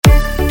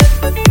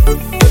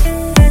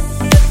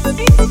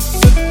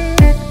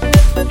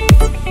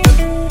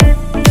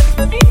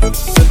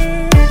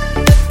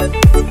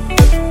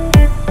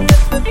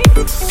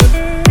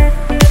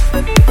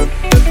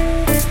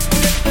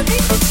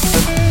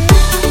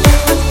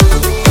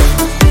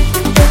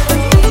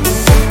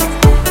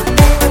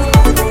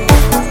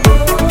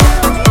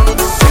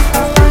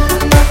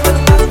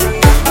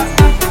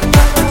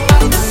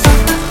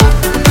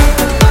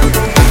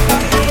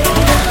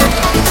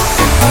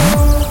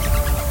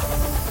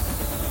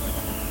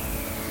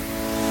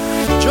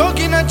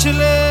नच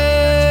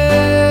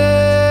ले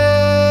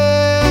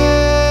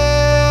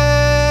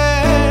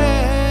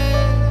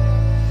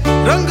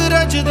रंग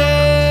रच दे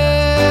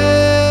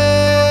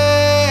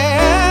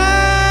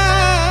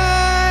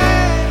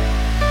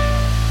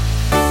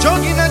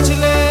जोगी नच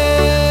ले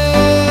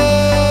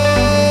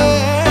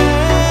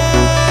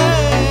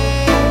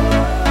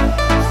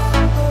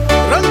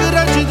रंग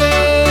रच दे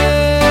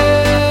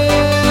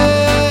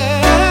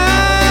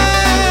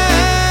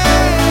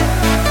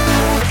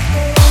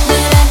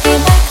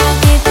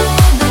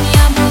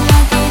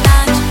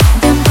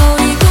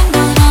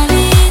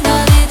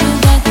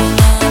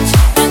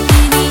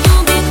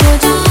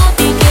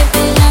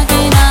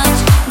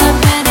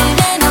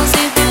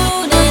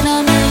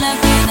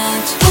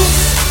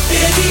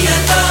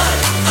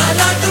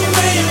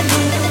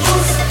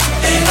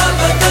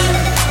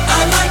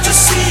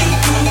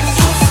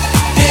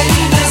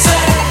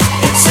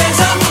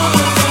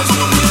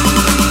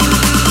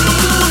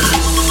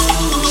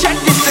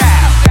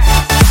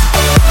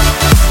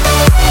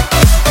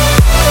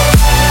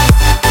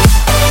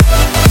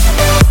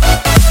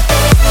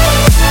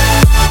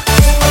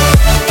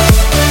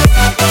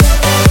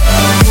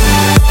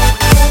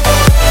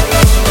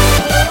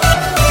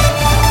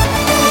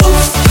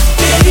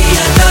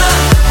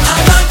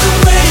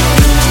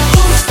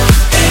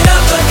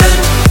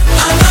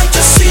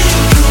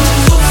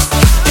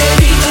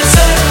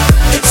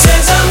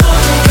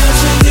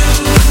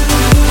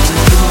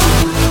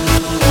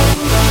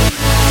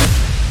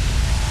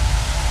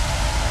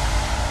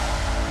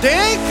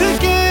देख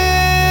के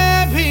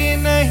भी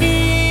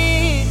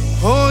नहीं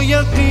हो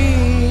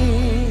यकीन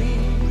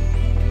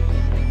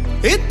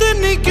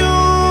इतनी क्यों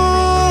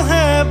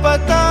है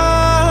पता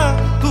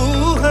तू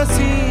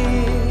हंसी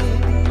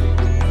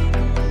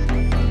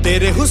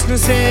तेरे हुस्न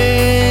से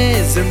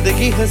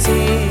जिंदगी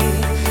हंसी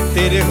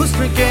तेरे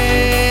हुस्न के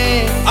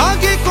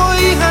आगे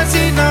कोई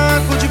हसीना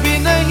कुछ भी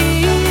नहीं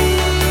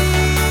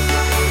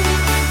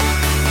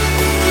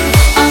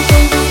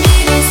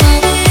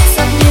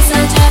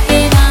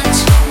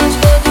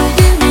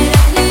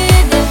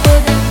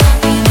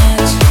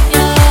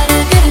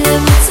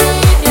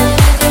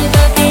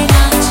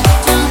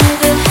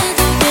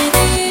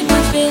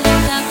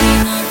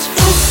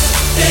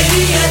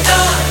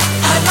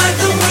I like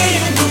the way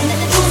you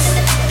move, oof,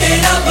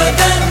 तेरा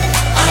बदन,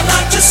 I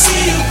like to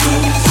see you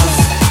groove.